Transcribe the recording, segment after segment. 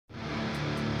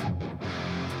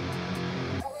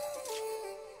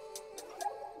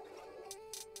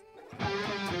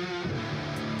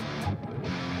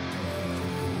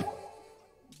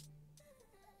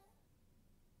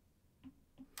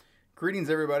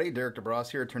Greetings, everybody. Derek DeBrosse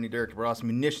here, attorney Derek DeBrosse,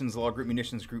 Munitions Law Group,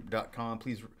 munitionsgroup.com.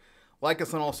 Please like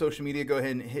us on all social media. Go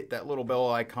ahead and hit that little bell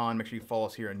icon. Make sure you follow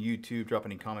us here on YouTube. Drop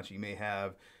any comments you may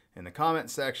have in the comment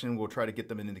section. We'll try to get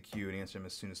them into the queue and answer them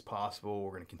as soon as possible.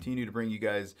 We're going to continue to bring you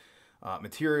guys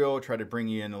material, try to bring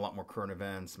you in a lot more current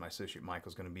events. My associate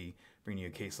Michael's going to be bringing you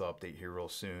a case law update here real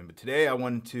soon. But today I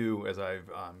wanted to, as I've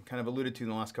kind of alluded to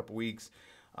in the last couple weeks,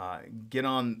 get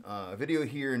on a video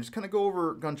here and just kind of go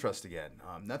over gun trust again.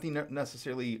 Nothing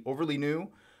necessarily overly new.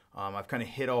 I've kind of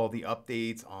hit all the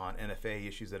updates on NFA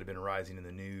issues that have been arising in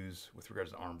the news with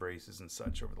regards to arm braces and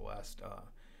such over the last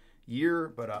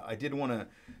year, but I did want to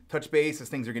touch base as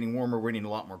things are getting warmer. We're getting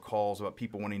a lot more calls about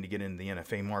people wanting to get into the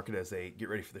NFA market as they get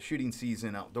ready for the shooting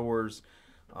season outdoors.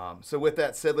 So with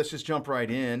that said, let's just jump right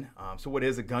in. So what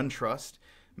is a gun trust?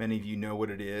 Many of you know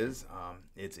what it is.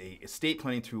 It's a estate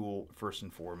planning tool first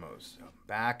and foremost.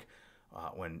 Back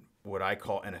when what I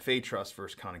call NFA trust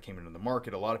first kind of came into the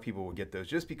market, a lot of people would get those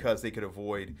just because they could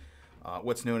avoid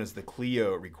what's known as the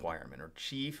CLEO requirement, or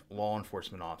Chief Law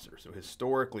Enforcement Officer. So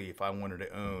historically, if I wanted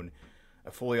to own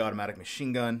a fully automatic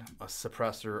machine gun, a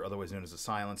suppressor, otherwise known as a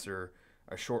silencer,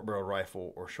 a short barrel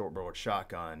rifle, or short barreled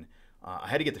shotgun, I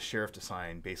had to get the sheriff to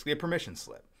sign basically a permission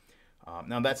slip.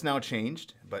 Now that's now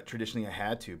changed, but traditionally I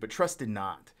had to, but trust did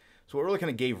not. So what really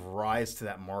kind of gave rise to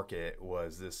that market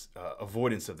was this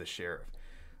avoidance of the sheriff.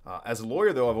 As a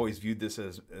lawyer, though, I've always viewed this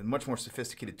as a much more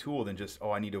sophisticated tool than just,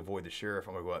 oh, I need to avoid the sheriff,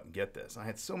 I'm going to go out and get this. And I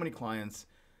had so many clients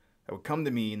that would come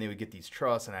to me and they would get these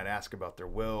trusts, and I'd ask about their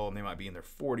will, and they might be in their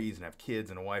 40s and have kids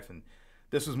and a wife, and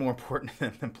this was more important to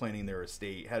them than planning their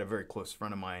estate. I had a very close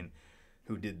friend of mine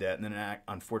who did that, and then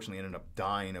unfortunately ended up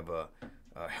dying of a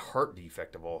heart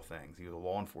defect of all things. He was a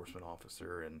law enforcement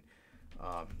officer, and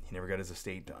he never got his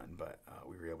estate done, but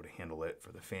we were able to handle it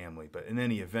for the family. But in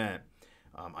any event,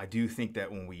 I do think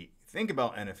that when we think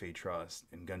about NFA trust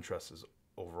and gun trusts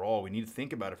overall, we need to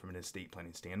think about it from an estate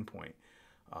planning standpoint.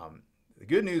 The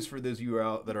good news for those of you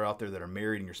that are out there that are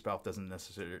married and your spouse doesn't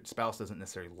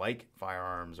necessarily like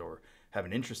firearms or have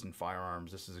an interest in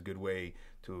firearms, this is a good way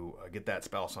to get that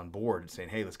spouse on board and saying,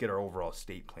 hey, let's get our overall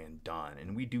estate plan done.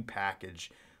 And we do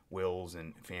package wills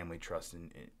and family trusts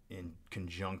in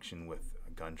conjunction with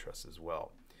gun trusts as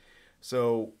well.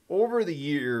 So over the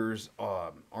years,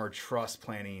 our trust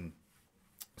planning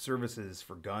services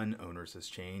for gun owners has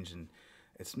changed, and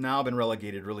it's now been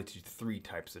relegated really to three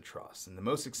types of trusts. And the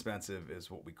most expensive is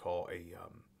what we call a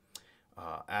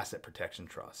asset protection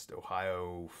trust.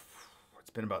 Ohio, it's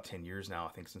been about 10 years now, I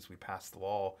think, since we passed the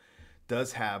law,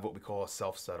 does have what we call a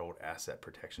self-settled asset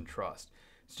protection trust.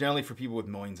 It's generally for people with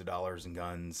millions of dollars in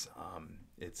guns.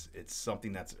 It's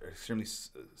something that's extremely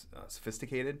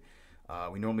sophisticated.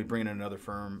 We normally bring in another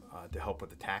firm to help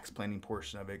with the tax planning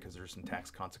portion of it because there's some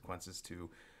tax consequences to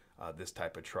this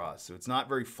type of trust. So it's not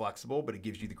very flexible, but it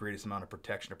gives you the greatest amount of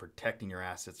protection of protecting your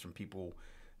assets from people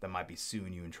that might be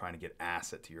suing you and trying to get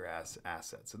asset to your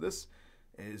assets. So this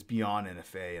is beyond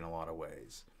NFA in a lot of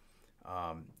ways.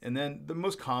 And then the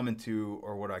most common two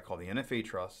are what I call the NFA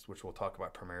trust, which we'll talk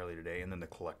about primarily today, and then the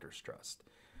collector's trust.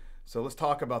 So let's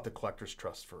talk about the collector's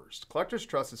trust first. Collector's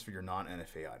trust is for your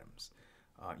non-NFA items.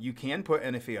 You can put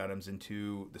NFA items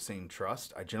into the same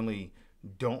trust. I generally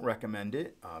don't recommend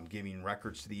it, giving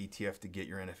records to the ETF to get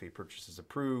your NFA purchases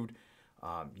approved.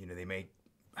 They may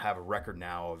have a record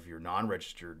now of your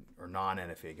non-registered or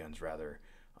non-NFA guns rather.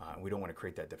 We don't want to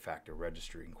create that de facto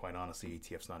registry. And quite honestly,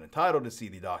 ATF's not entitled to see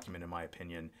the document, in my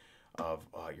opinion, of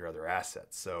your other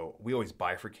assets. So we always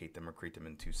bifurcate them or create them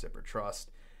in two separate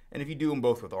trusts. And if you do them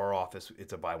both with our office,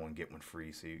 it's a buy one, get one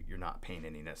free, so you're not paying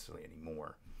necessarily any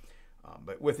more.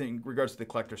 But in regards to the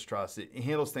collector's trust, it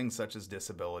handles things such as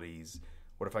disabilities.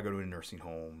 What if I go to a nursing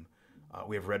home?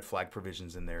 We have red flag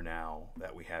provisions in there now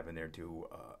that we have in there to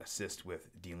assist with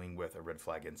dealing with a red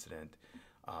flag incident.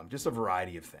 Just a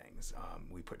variety of things.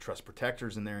 We put trust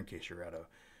protectors in there in case you're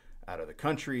out of the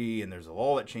country and there's a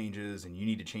law that changes and you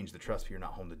need to change the trust if you're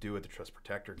not home to do it. The trust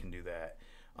protector can do that.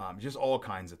 Just all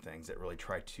kinds of things that really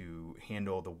try to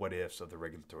handle the what ifs of the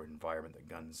regulatory environment that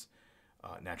guns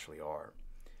naturally are.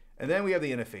 And then we have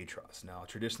the NFA trust. Now,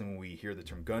 traditionally, when we hear the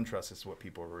term gun trust, this is what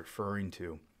people are referring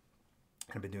to.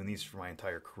 I've been doing these for my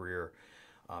entire career.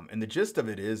 And the gist of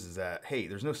it is that, hey,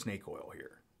 there's no snake oil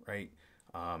here, right?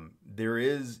 There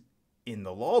is, in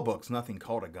the law books, nothing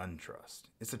called a gun trust.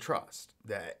 It's a trust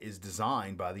that is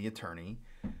designed by the attorney,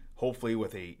 hopefully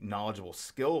with a knowledgeable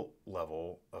skill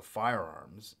level of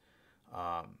firearms,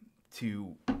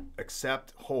 to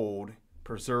accept, hold,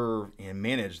 preserve, and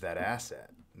manage that asset.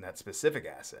 And that specific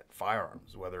asset,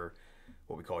 firearms, whether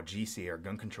what we call GCA or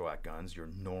Gun Control Act guns, your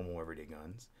normal everyday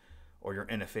guns, or your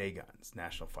NFA guns,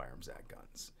 National Firearms Act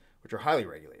guns, which are highly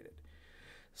regulated.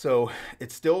 So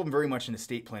it's still very much an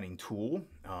estate planning tool.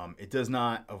 It does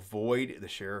not avoid the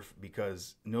sheriff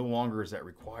because no longer is that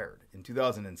required. In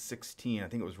 2016, I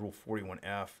think it was Rule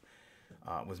 41F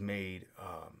was made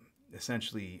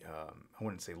essentially, I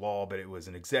wouldn't say law, but it was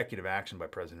an executive action by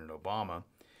President Obama.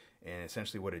 And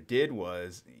essentially what it did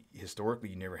was, historically,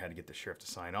 you never had to get the sheriff to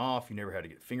sign off. You never had to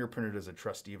get fingerprinted as a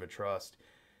trustee of a trust.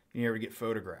 You never get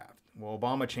photographed. Well,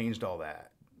 Obama changed all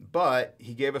that. But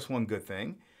he gave us one good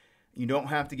thing. You don't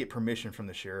have to get permission from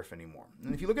the sheriff anymore.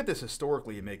 And if you look at this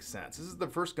historically, it makes sense. This is the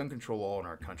first gun control law in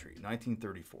our country,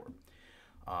 1934.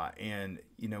 And,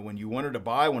 you know, when you wanted to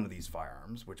buy one of these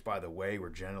firearms, which, by the way,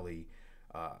 were generally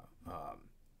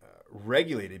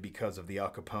regulated because of the Al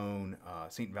Capone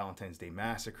St. Valentine's Day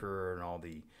Massacre and all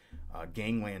the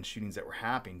gangland shootings that were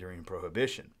happening during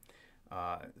Prohibition.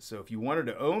 So if you wanted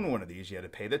to own one of these, you had to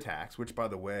pay the tax, which, by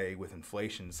the way, with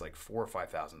inflation, is like $4,000 or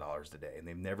 $5,000 today, and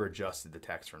they've never adjusted the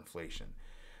tax for inflation.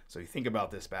 So you think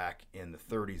about this back in the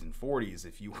 30s and 40s,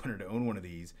 if you wanted to own one of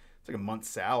these, it's like a month's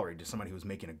salary to somebody who was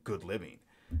making a good living,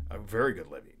 a very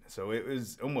good living. So it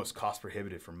was almost cost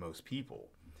prohibitive for most people.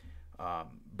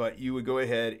 But you would go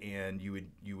ahead and you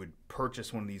would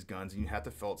purchase one of these guns, and you have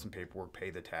to fill out some paperwork, pay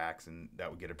the tax, and that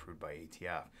would get approved by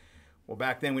ATF. Well,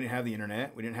 back then we didn't have the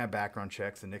internet, we didn't have background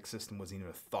checks, the NICS system wasn't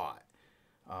even a thought.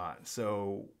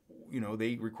 So, you know,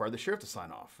 they required the sheriff to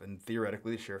sign off, and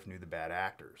theoretically the sheriff knew the bad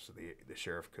actors, so the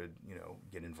sheriff could, you know,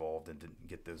 get involved and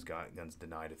get those guns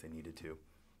denied if they needed to.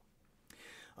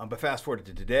 But fast forward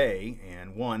to today,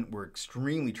 and one, we're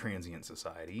extremely transient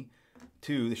society.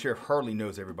 Two, the sheriff hardly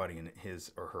knows everybody in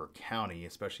his or her county,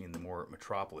 especially in the more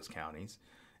metropolis counties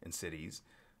and cities.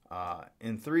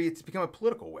 And three, it's become a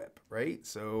political whip, right?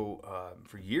 So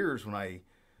for years when I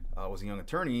was a young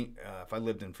attorney, if I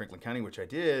lived in Franklin County, which I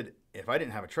did, if I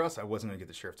didn't have a trust, I wasn't going to get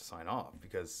the sheriff to sign off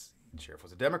because the sheriff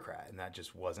was a Democrat, and that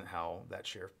just wasn't how that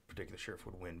particular sheriff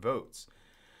would win votes.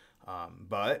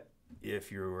 But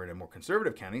if you were in a more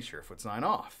conservative county, sheriff would sign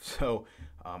off. So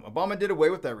Obama did away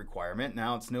with that requirement.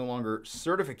 Now it's no longer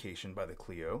certification by the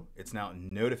CLEO. It's now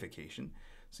notification.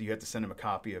 So you have to send them a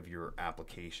copy of your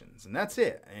applications. And that's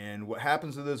it. And what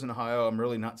happens to those in Ohio, I'm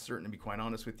really not certain, to be quite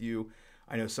honest with you.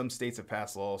 I know some states have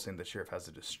passed laws saying the sheriff has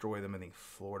to destroy them. I think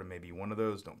Florida may be one of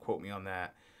those. Don't quote me on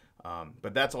that.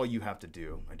 But that's all you have to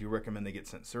do. I do recommend they get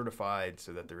sent certified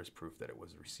so that there is proof that it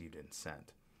was received and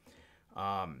sent.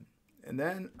 And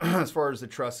then as far as the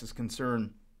trust is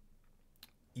concerned,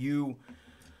 you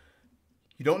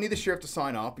don't need the sheriff to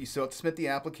sign off. You still have to submit the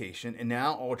application. And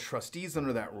now all trustees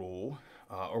under that rule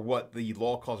are what the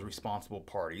law calls responsible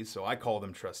parties. So I call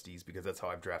them trustees because that's how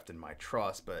I've drafted my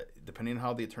trust. But depending on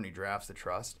how the attorney drafts the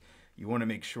trust, you want to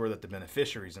make sure that the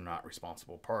beneficiaries are not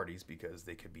responsible parties because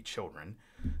they could be children.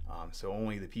 So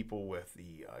only the people with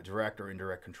the direct or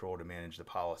indirect control to manage the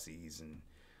policies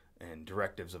and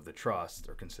directives of the trust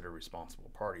are considered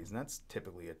responsible parties. And that's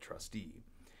typically a trustee.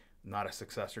 Not a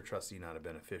successor trustee, not a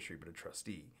beneficiary, but a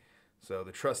trustee. So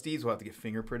the trustees will have to get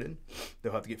fingerprinted,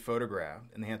 they'll have to get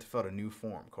photographed, and they have to fill out a new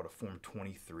form called a Form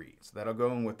 23. So that'll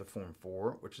go in with the Form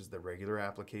 4, which is the regular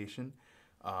application.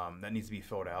 That needs to be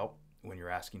filled out when you're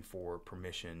asking for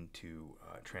permission to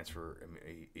transfer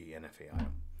a NFA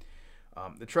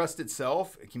item. The trust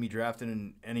itself, it can be drafted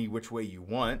in any which way you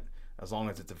want, as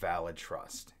long as it's a valid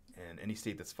trust. And any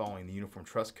state that's following the Uniform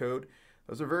Trust Code,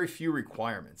 those are very few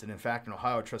requirements. And in fact, in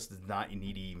Ohio, trust does not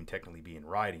need to even technically be in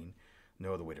writing.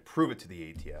 No other way to prove it to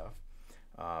the ATF.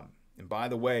 And by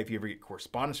the way, if you ever get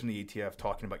correspondence from the ATF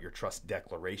talking about your trust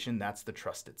declaration, that's the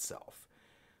trust itself.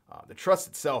 The trust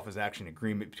itself is actually an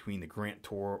agreement between the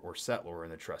grantor or settlor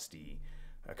and the trustee.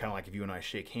 Kind of like if you and I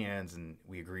shake hands and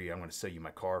we agree, I'm going to sell you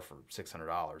my car for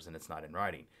 $600 and it's not in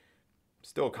writing.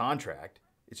 Still a contract,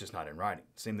 it's just not in writing.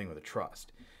 Same thing with a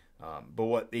trust. But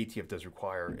what the ATF does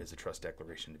require is a trust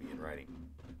declaration to be in writing.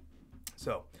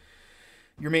 So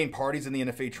your main parties in the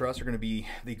NFA trust are going to be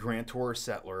the grantor or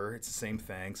settlor. It's the same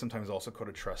thing, sometimes also called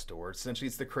a trustor. Essentially,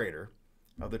 it's the creator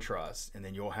of the trust. And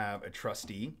then you'll have a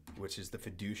trustee, which is the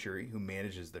fiduciary who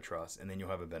manages the trust. And then you'll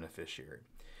have a beneficiary.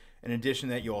 In addition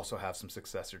to that, you also have some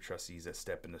successor trustees that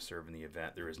step in to serve in the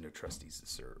event there is no trustees to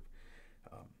serve.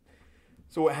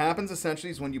 So what happens essentially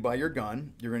is when you buy your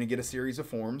gun, you're going to get a series of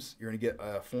forms. You're going to get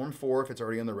a Form 4 if it's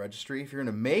already on the registry. If you're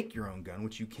going to make your own gun,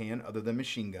 which you can other than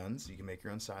machine guns, you can make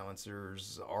your own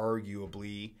silencers,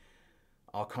 arguably.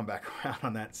 I'll come back around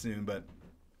on that soon, but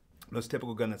most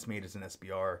typical gun that's made is an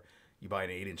SBR. You buy an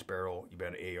 8-inch barrel, you buy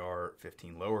an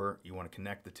AR-15 lower, you want to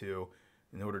connect the two.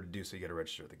 In order to do so, you got to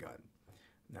register the gun.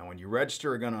 Now, when you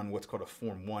register a gun on what's called a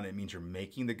Form 1, it means you're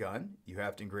making the gun. You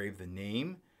have to engrave the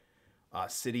name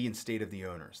city and state of the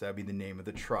owner. So that would be the name of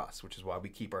the trust, which is why we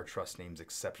keep our trust names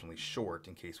exceptionally short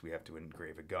in case we have to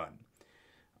engrave a gun.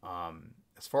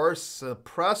 As far as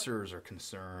suppressors are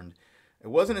concerned, it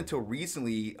wasn't until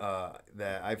recently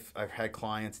that I've had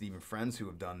clients and even friends who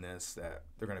have done this, that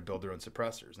they're going to build their own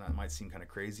suppressors. Now, it might seem kind of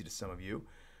crazy to some of you,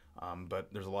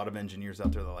 but there's a lot of engineers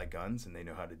out there that like guns and they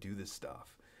know how to do this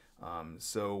stuff.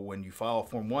 So when you file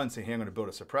Form 1 saying, hey, I'm going to build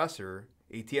a suppressor,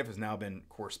 ATF has now been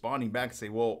corresponding back and say,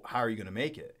 well, how are you going to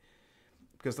make it?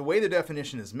 Because the way the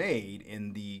definition is made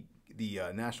in the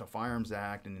National Firearms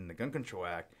Act and in the Gun Control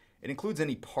Act, it includes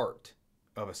any part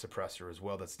of a suppressor as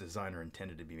well that's designed or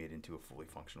intended to be made into a fully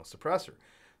functional suppressor.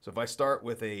 So if I start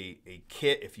with a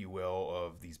kit, if you will,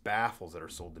 of these baffles that are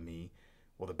sold to me,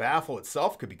 well, the baffle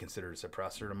itself could be considered a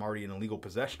suppressor, and I'm already in illegal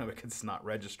possession of it because it's not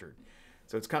registered.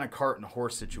 So it's kind of cart and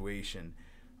horse situation.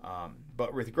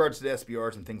 But with regards to the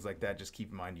SBRs and things like that, just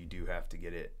keep in mind you do have to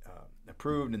get it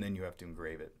approved, and then you have to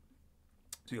engrave it.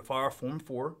 So you'll file Form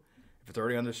 4 if it's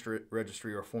already under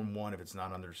registry, or Form 1 if it's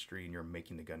not under registry and you're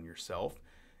making the gun yourself.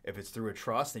 If it's through a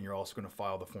trust, then you're also going to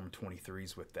file the Form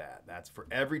 23s with that. That's for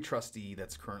every trustee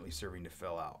that's currently serving to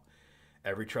fill out.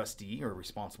 Every trustee or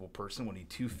responsible person will need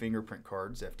 2 fingerprint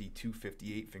cards, FD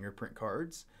 258 fingerprint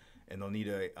cards, and they'll need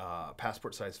a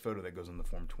passport-sized photo that goes on the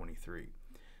Form 23.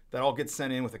 That all gets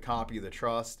sent in with a copy of the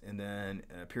trust, and then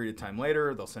a period of time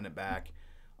later, they'll send it back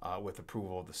with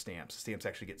approval of the stamps. The stamps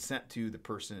actually get sent to the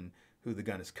person who the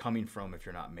gun is coming from if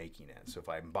you're not making it. So if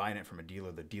I'm buying it from a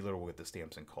dealer, the dealer will get the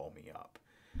stamps and call me up.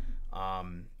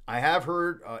 I have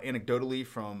heard anecdotally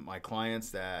from my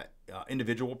clients that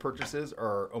individual purchases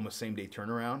are almost same-day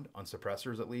turnaround on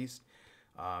suppressors, at least.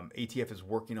 ATF is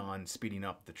working on speeding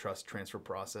up the trust transfer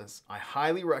process. I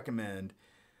highly recommend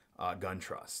gun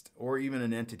trust, or even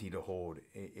an entity to hold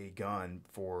a gun,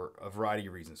 for a variety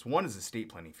of reasons. One is the estate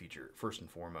planning feature, first and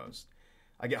foremost.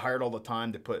 I get hired all the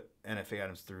time to put NFA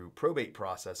items through probate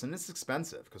process, and it's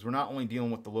expensive because we're not only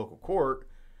dealing with the local court,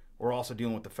 we're also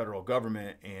dealing with the federal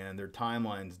government, and their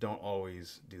timelines don't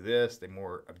always do this. They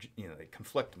they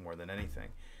conflict more than anything.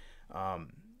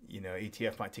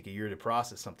 ATF might take a year to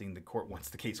process something. The court wants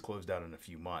the case closed out in a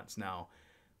few months. Now,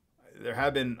 there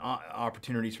have been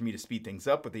opportunities for me to speed things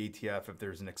up with the ATF if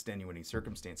there's an extenuating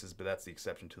circumstances, but that's the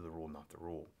exception to the rule, not the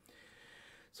rule.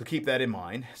 So keep that in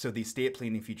mind. So the estate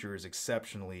planning feature is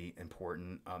exceptionally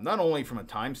important, not only from a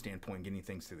time standpoint, getting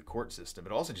things through the court system,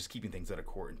 but also just keeping things out of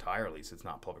court entirely so it's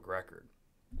not public record.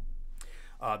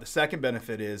 The second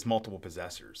benefit is multiple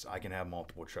possessors. I can have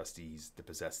multiple trustees to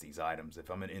possess these items. If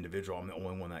I'm an individual, I'm the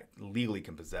only one that legally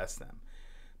can possess them.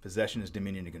 Possession is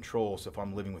dominion and control. So if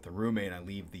I'm living with a roommate and I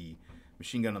leave the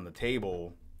machine gun on the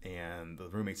table and the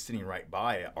roommate's sitting right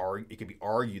by it, it could be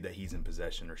argued that he's in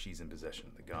possession or she's in possession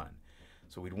of the gun.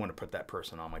 So we'd want to put that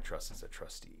person on my trust as a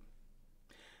trustee.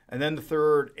 And then the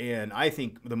third, and I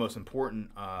think the most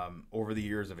important over the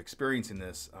years of experiencing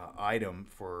this item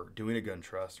for doing a gun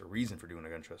trust, or reason for doing a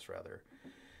gun trust rather,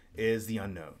 is the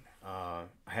unknown. I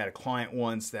had a client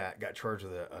once that got charged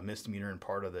with a misdemeanor, and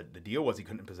part of the deal was he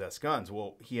couldn't possess guns.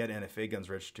 Well, he had NFA guns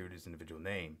registered to his individual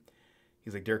name.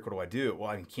 He's like, Derek, what do I do? Well,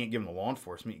 I can't give them to law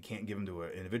enforcement. You can't give them to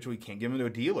an individual. You can't give them to a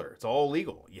dealer. It's all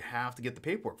illegal. You have to get the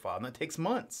paperwork filed, and that takes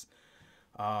months.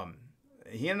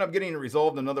 He ended up getting it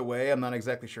resolved another way. I'm not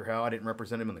exactly sure how. I didn't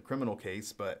represent him in the criminal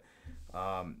case, but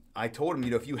I told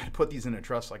him, if you had put these in a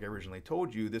trust like I originally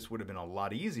told you, this would have been a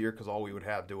lot easier, because all we would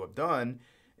have to have done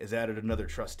is added another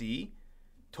trustee,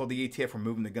 told the ATF we're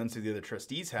moving the guns to the other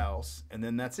trustee's house, and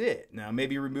then that's it. Now,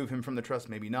 maybe remove him from the trust,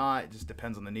 maybe not. It just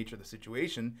depends on the nature of the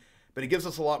situation, but it gives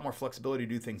us a lot more flexibility to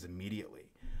do things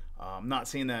immediately. I'm not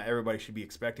saying that everybody should be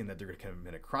expecting that they're going to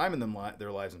commit a crime in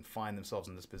their lives and find themselves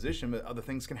in this position, but other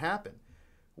things can happen.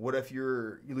 What if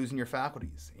you're losing your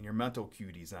faculties and your mental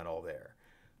acuity's not all there?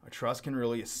 A trust can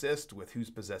really assist with who's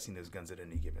possessing those guns at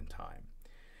any given time.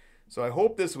 So I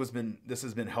hope this has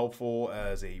been helpful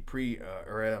as an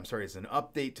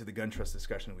update to the gun trust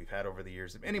discussion that we've had over the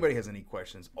years. If anybody has any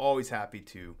questions, always happy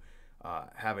to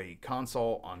have a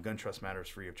consult on gun trust matters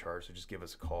free of charge. So just give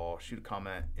us a call, shoot a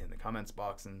comment in the comments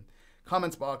box, and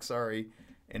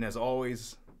as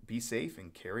always, be safe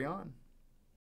and carry on.